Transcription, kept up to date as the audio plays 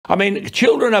I mean,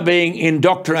 children are being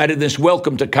indoctrinated in this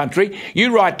welcome to country.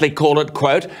 You rightly call it,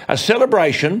 quote, a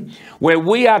celebration where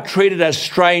we are treated as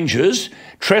strangers,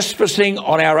 trespassing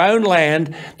on our own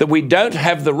land that we don't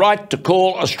have the right to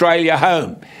call Australia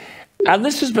home. And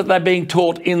this is what they're being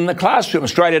taught in the classroom.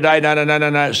 Australia Day,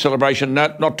 no, celebration,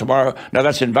 no, not tomorrow. No,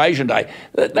 that's Invasion Day.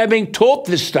 They're being taught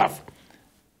this stuff.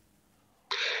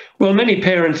 Well, many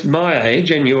parents my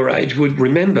age and your age would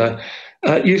remember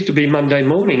it used to be Monday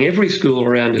morning. Every school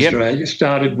around Australia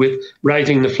started with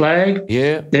raising the flag.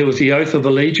 Yeah. There was the oath of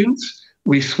allegiance.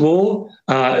 We swore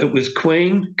it was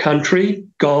Queen, country,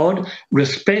 God,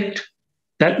 respect.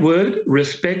 That word,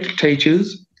 respect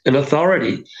teachers and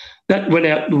authority. That went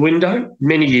out the window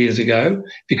many years ago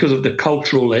because of the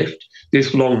cultural left,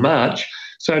 this long march.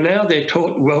 So now they're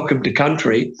taught welcome to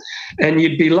country, and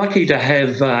you'd be lucky to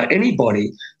have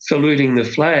anybody saluting the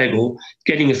flag or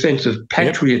getting a sense of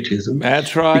patriotism.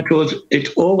 That's right. Because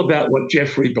it's all about what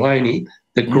Geoffrey Blainey,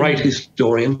 the great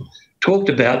historian, talked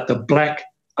about, the black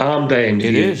armband.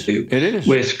 It is.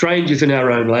 We're strangers in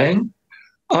our own land.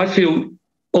 I feel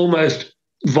almost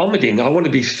vomiting. I want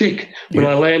to be sick when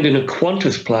I land in a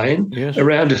Qantas plane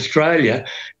around Australia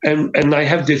and they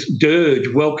have this dirge,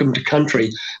 welcome to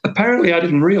country. Apparently, I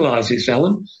didn't realise this,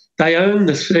 Alan. They own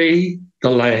the sea,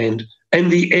 the land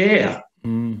and the air.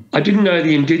 I didn't know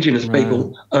the Indigenous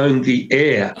people owned the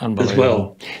air as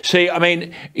well. See, I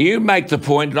mean, you make the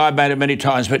point, and I've made it many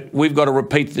times, but we've got to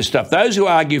repeat this stuff. Those who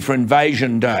argue for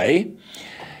Invasion Day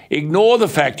ignore the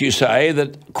fact, you say,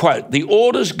 that, quote, the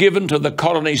orders given to the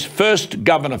colony's first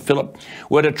governor, Phillip,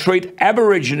 were to treat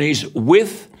Aborigines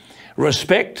with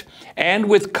respect and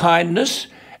with kindness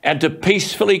and to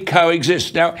peacefully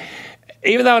coexist. Now,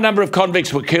 even though a number of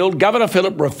convicts were killed, Governor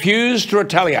Phillip refused to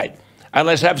retaliate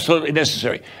unless absolutely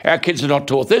necessary. Our kids are not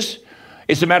taught this.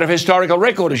 It's a matter of historical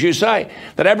record, as you say,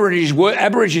 that Aborigines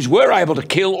were able to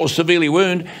kill or severely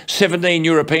wound 17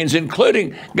 Europeans,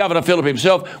 including Governor Phillip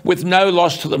himself, with no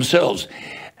loss to themselves.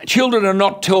 Children are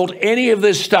not taught any of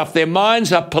this stuff. Their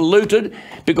minds are polluted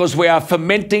because we are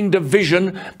fomenting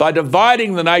division by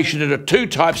dividing the nation into two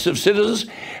types of citizens.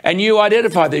 And you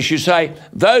identify this. You say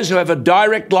those who have a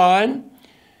direct line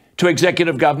to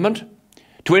executive government,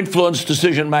 to influence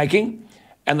decision-making,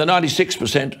 and the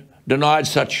 96% denied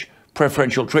such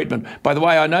preferential treatment. By the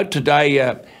way, I note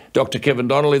today, Dr. Kevin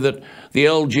Donnelly, that the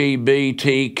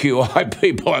LGBTQI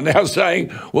people are now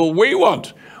saying, well, we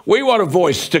want a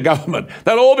voice to government.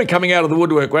 They'll all be coming out of the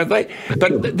woodwork, won't they?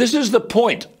 But this is the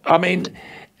point. I mean,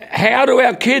 how do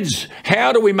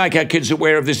we make our kids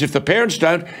aware of this? If the parents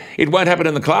don't, it won't happen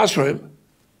in the classroom.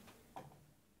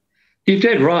 You're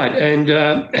dead right. And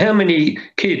how many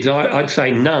kids, I'd say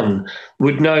none,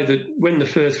 would know that when the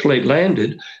First Fleet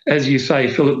landed, as you say,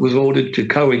 Phillip was ordered to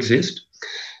coexist.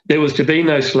 There was to be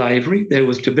no slavery. There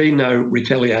was to be no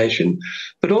retaliation.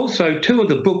 But also two of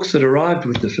the books that arrived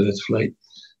with the First Fleet,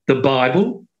 the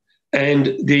Bible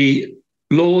and the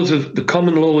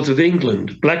common laws of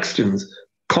England, Blackstone's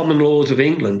common laws of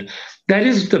England. That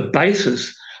is the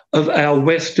basis of our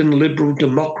Western liberal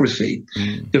democracy.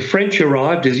 The French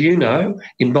arrived, as you know,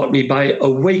 in Botany Bay a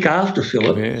week after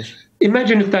Phillip. Yes.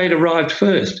 Imagine if they'd arrived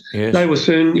first. Yes. They were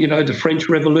soon, the French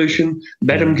Revolution,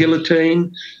 Madame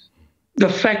Guillotine. The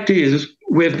fact is,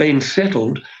 we've been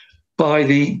settled by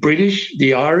the British,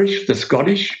 the Irish, the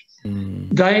Scottish.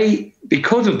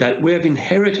 Because of that, we've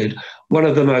inherited one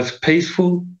of the most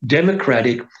peaceful,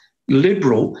 democratic,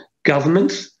 liberal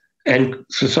governments and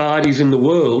societies in the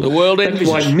world. The world envies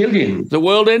us. That's why millions. The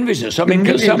world envies us. I mean,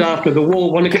 millions after the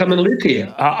war want to come and live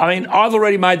here. I mean, I've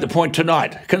already made the point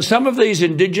tonight. Can some of these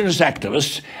Indigenous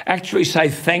activists actually say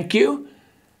thank you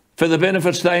for the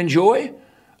benefits they enjoy?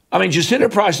 I mean, Jacinta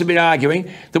Price has been arguing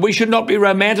that we should not be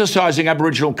romanticising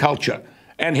Aboriginal culture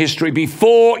and history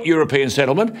before European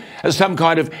settlement as some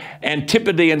kind of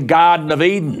Antipodean Garden of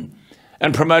Eden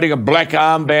and promoting a black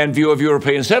armband view of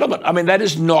European settlement. I mean, that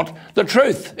is not the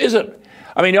truth, is it?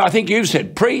 I mean, I think you've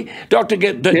said Dr.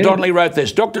 Donnelly wrote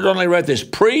this. Dr. Donnelly wrote this,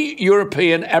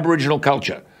 pre-European Aboriginal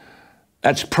culture.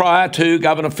 That's prior to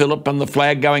Governor Phillip and the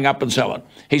flag going up and so on.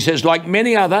 He says, like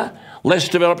many other less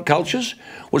developed cultures,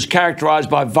 was characterised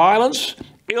by violence,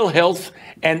 ill health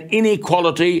and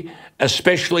inequality,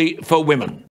 especially for women.